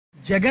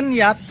జగన్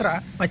యాత్ర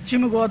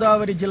పశ్చిమ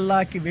గోదావరి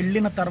జిల్లాకి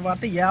వెళ్ళిన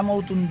తర్వాత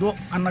ఏమవుతుందో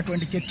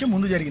అన్నటువంటి చర్చ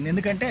ముందు జరిగింది.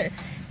 ఎందుకంటే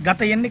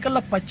గత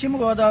ఎన్నికల్లో పశ్చిమ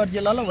గోదావరి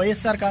జిల్లాలో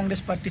వైఎస్ఆర్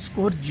కాంగ్రెస్ పార్టీ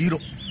స్కోర్ 0.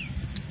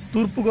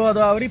 తూర్పు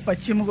గోదావరి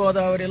పశ్చిమ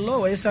గోదావరిలో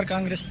వైఎస్ఆర్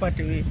కాంగ్రెస్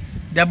పార్టీ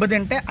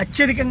దెబ్బతింటే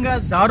అత్యధికంగా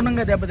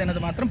దారుణంగా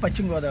దెబ్బతిన్నది మాత్రం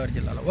పశ్చిమ గోదావరి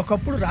జిల్లాలో.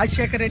 ఒకప్పుడు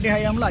రాజశేఖర రెడ్డి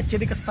హయాంలో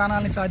అత్యధిక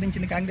స్థానాన్ని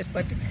సాధించింది కాంగ్రెస్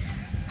పార్టీ,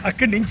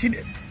 అక్కడి నుంచి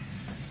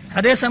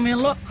అదే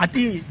సమయంలో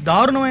అతి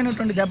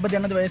దారుణమైనటువంటి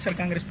దెబ్బతిన్నది వైఎస్ఆర్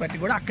కాంగ్రెస్ పార్టీ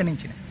కూడా అక్కడి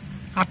నుంచి.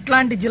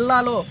 అట్లాంటి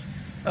జిల్లాలో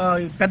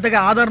పెద్దగా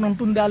ఆదరణ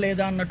ఉంటుందా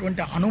లేదా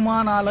అన్నటువంటి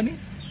అనుమానాలని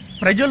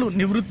ప్రజలు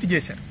నివృత్తి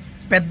చేశారు.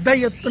 పెద్ద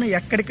ఎత్తున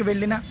ఎక్కడికి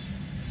వెళ్ళినా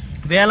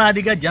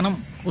వేలాదిగా జనం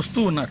వస్తూ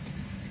ఉన్నారు.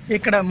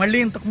 ఇక్కడ మళ్ళీ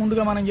ఇంతకు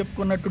ముందుగా మనం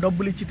చెప్పుకున్నట్టు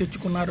డబ్బులు ఇచ్చి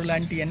తెచ్చుకున్నారు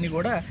లాంటివన్నీ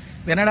కూడా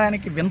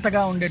వినడానికి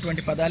వింతగా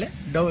ఉండేటువంటి పదాలే.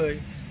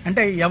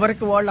 అంటే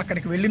ఎవరికి వాళ్ళు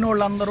అక్కడికి వెళ్ళిన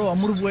వాళ్ళందరూ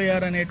అమ్ముడు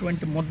పోయారు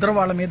అనేటువంటి ముద్ర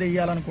వాళ్ళ మీద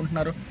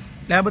వేయాలనుకుంటున్నారు,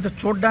 లేకపోతే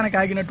చూడ్డానికి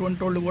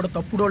ఆగినటువంటి వాళ్ళు కూడా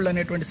తప్పుడోళ్ళు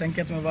అనేటువంటి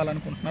సంకేతం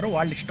ఇవ్వాలనుకుంటున్నారు,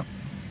 వాళ్ళ ఇష్టం.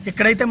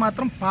 ఇక్కడైతే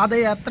మాత్రం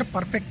పాదయాత్ర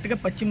పర్ఫెక్ట్గా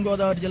పశ్చిమ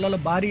గోదావరి జిల్లాలో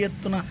భారీ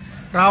ఎత్తున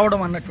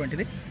రావడం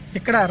అన్నటువంటిది.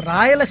 ఇక్కడ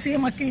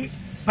రాయలసీమకి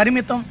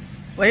పరిమితం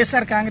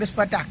వైఎస్ఆర్ కాంగ్రెస్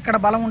పార్టీ, అక్కడ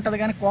బలం ఉంటుంది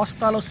కానీ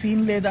కోస్తాలో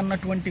సీన్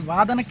లేదన్నటువంటి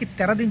వాదనకి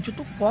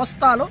తెరదించుతూ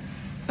కోస్తాలో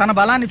తన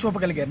బలాన్ని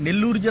చూపగలిగారు.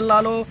 నెల్లూరు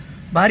జిల్లాలో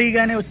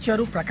భారీగానే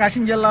వచ్చారు,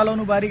 ప్రకాశం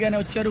జిల్లాలోనూ భారీగానే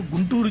వచ్చారు,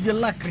 గుంటూరు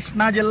జిల్లా,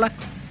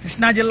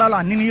 కృష్ణా జిల్లాలో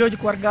అన్ని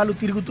నియోజకవర్గాలు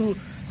తిరుగుతూ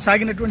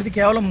సాగినటువంటిది.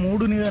 కేవలం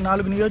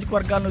 3-4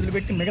 నియోజకవర్గాలను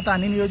వదిలిపెట్టి మిగతా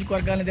అన్ని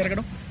నియోజకవర్గాలను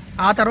తిరగడం.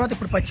 ఆ తర్వాత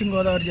ఇప్పుడు పశ్చిమ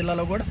గోదావరి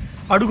జిల్లాలో కూడా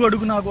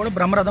అడుగునా కూడా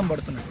బ్రహ్మరథం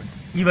పడుతున్నటువంటి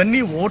ఇవన్నీ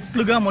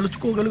ఓట్లుగా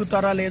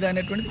మలుచుకోగలుగుతారా లేదా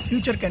అనేటువంటిది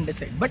ఫ్యూచర్ కెన్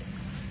డిసైడ్. బట్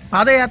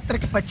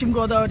పాదయాత్రకి పశ్చిమ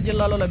గోదావరి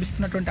జిల్లాలో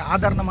లభిస్తున్నటువంటి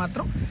ఆదరణ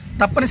మాత్రం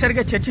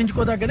తప్పనిసరిగా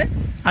చర్చించుకోదగ్గదే.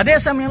 అదే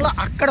సమయంలో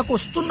అక్కడికి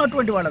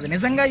వస్తున్నటువంటి వాళ్ళది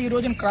నిజంగా ఈ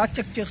రోజున క్రాస్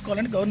చెక్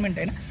చేసుకోవాలని గవర్నమెంట్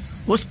అయినా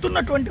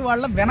వస్తున్నటువంటి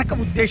వాళ్ళ వెనక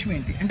ఉద్దేశం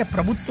ఏంటి అంటే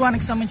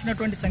ప్రభుత్వానికి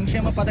సంబంధించినటువంటి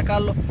సంక్షేమ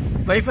పథకాల్లో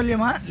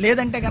వైఫల్యమా,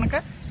 లేదంటే కనుక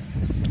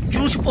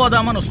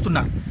చూసిపోదామని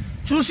వస్తున్నారు.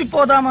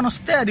 చూసిపోదామని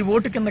వస్తే అది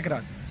ఓటు కిందకి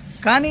రాదు,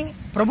 కానీ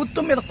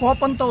ప్రభుత్వం మీద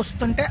కోపంతో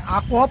వస్తుంటే ఆ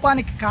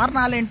కోపానికి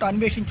కారణాలేంటో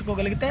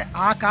అన్వేషించుకోగలిగితే,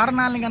 ఆ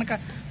కారణాలని కనుక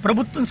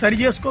ప్రభుత్వం సరి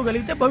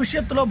చేసుకోగలిగితే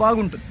భవిష్యత్తులో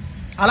బాగుంటుంది.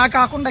 అలా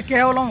కాకుండా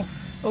కేవలం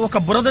ఒక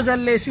బురద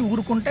జల్లేసి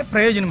ఊరుకుంటే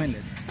ప్రయోజనమేం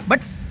లేదు.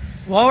 బట్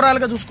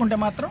ఓవరాల్గా చూసుకుంటే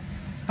మాత్రం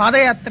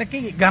పాదయాత్రకి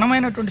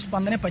ఘనమైనటువంటి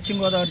స్పందనే పశ్చిమ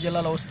గోదావరి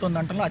జిల్లాలో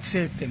వస్తుందంటలో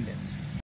అతిశయోక్తి లేదు.